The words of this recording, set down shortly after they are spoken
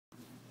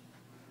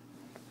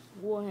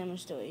Warhammer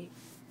story.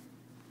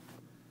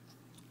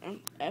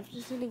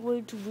 After sending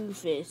word to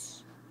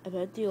Rufus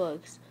about the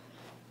orks,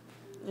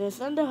 the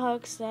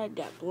Thunderhawk's side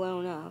got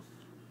blown off.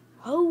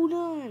 "Hold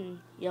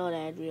on!" yelled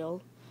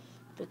Adriel.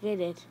 "Forget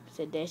it,"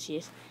 said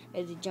Decius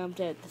as he jumped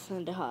out the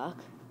Thunderhawk.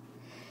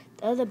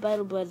 The other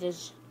Battle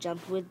Brothers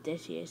jumped with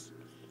Decius.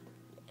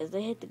 As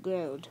they hit the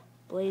ground,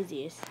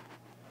 Blasius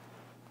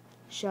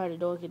shot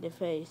an orc in the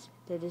face,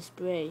 then a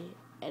spray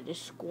at a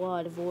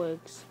squad of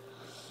orcs.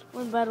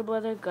 One Battle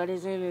Brother got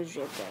his innards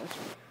ripped out.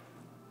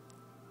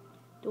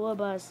 The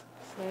warboss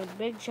slammed a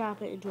big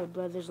chopper into a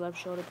brother's left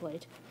shoulder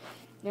plate,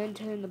 then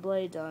turned the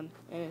blades on,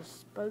 and his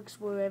spokes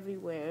were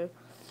everywhere.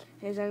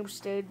 His arms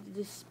started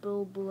to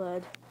spill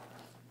blood.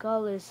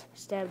 Gallus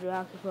stabbed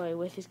Rockapoi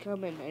with his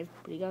combat knife,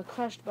 but he got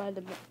crushed by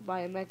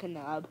a mecha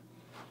knob.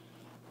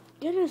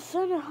 "Get a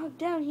Thunderhawk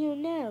down here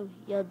now!"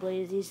 yelled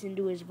Blasius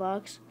into his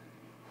box.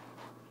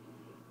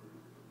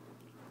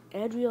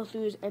 Adriel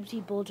threw his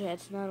empty bolter at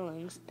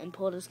Snarlings and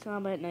pulled his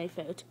combat knife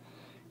out.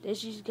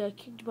 Decius got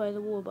kicked by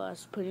the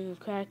warboss, putting a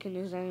crack in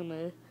his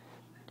armor.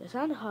 The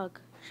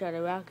Thunderhawk shot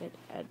a rocket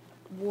at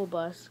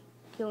warboss,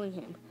 killing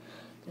him.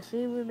 The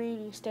 3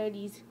 remaining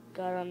sturdies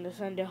got on the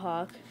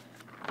Thunderhawk.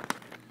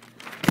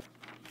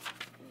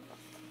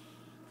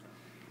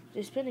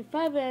 After spending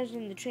 5 hours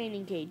in the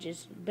training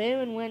cages,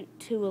 Baron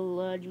went to a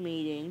lodge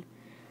meeting.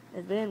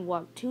 As Baron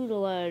walked to the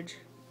lodge,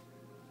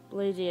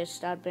 Blasius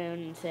stopped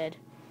Baron and said,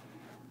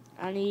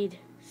 "I need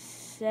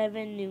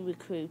 7 new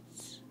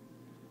recruits."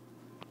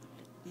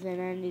 "Then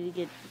I need to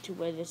get to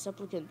where the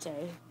supplicants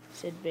are,"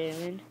 said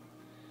Baron.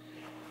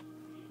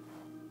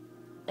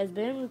 As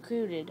Baron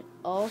recruited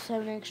all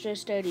 7 extra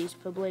studies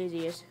for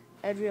Blasius,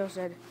 Adriel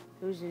said,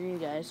 "Who's the new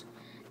guys?"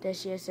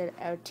 Decius said,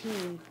 "Our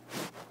team."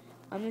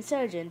 "I'm the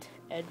sergeant,"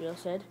 Adriel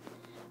said.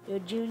 "You're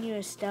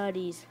junior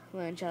studies,"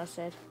 Lanchal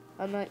said.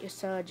 "I'm not your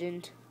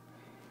sergeant."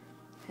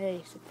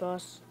 "Hey," said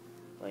Boss.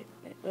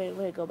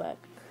 Wait, go back.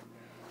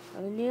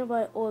 On the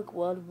nearby orc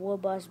world,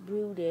 Warboss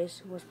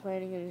Brutus was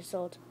planning an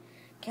assault.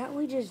 "Can't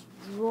we just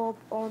drop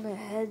on their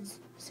heads?"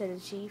 said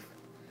the chief.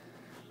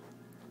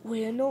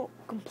 "We are not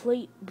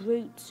complete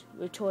brutes,"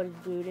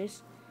 retorted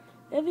Brutus.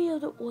 "Every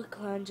other orc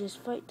clan just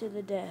fight to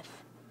the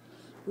death."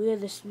 "We are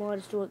the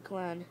smartest orc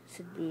clan,"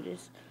 said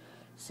Brutus.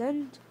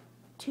 "Send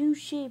 2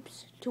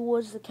 ships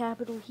towards the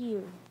capital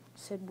here,"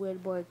 said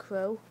Weird Boy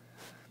Crow.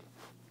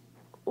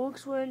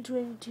 Orcs were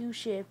entering 2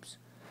 ships.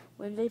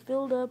 When they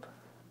filled up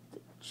the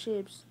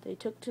ships, they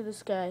took to the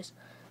skies,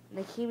 and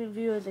they came in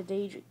view of the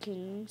Daedric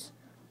Kings.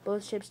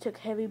 Both ships took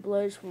heavy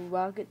blows from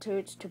rocket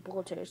turrets to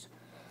bolters.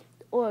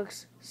 The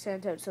orcs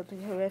sent out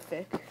something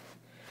horrific.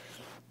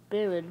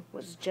 Baron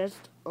was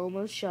just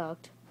almost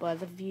shocked by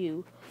the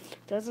view.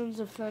 Dozens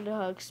of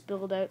Thunderhawks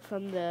spilled out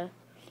from the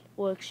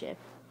orc ship.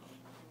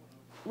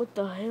 "What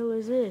the hell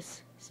is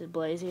this?" said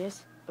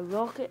Blasius. A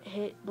rocket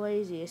hit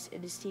Blasius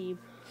and his team.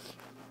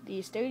 The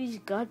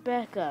Astartes got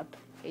back up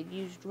and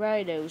used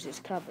rhinos as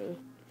cover.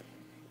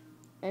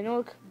 An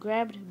orc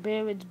grabbed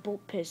Baron's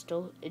bolt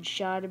pistol and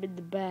shot him in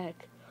the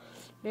back.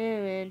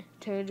 Baron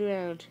turned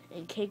around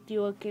and kicked the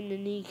orc in the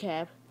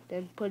kneecap,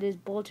 then put his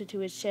bolter to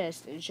his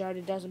chest and shot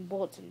a dozen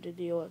bolts into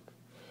the orc.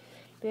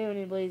 Baron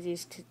and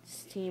Blasius'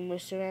 team were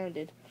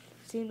surrounded.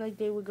 It seemed like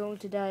they were going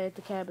to die at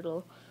the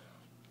capital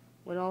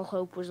when all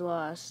hope was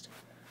lost.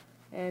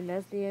 And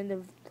that's the end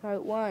of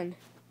part 1.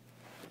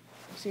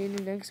 See you in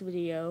the next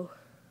video.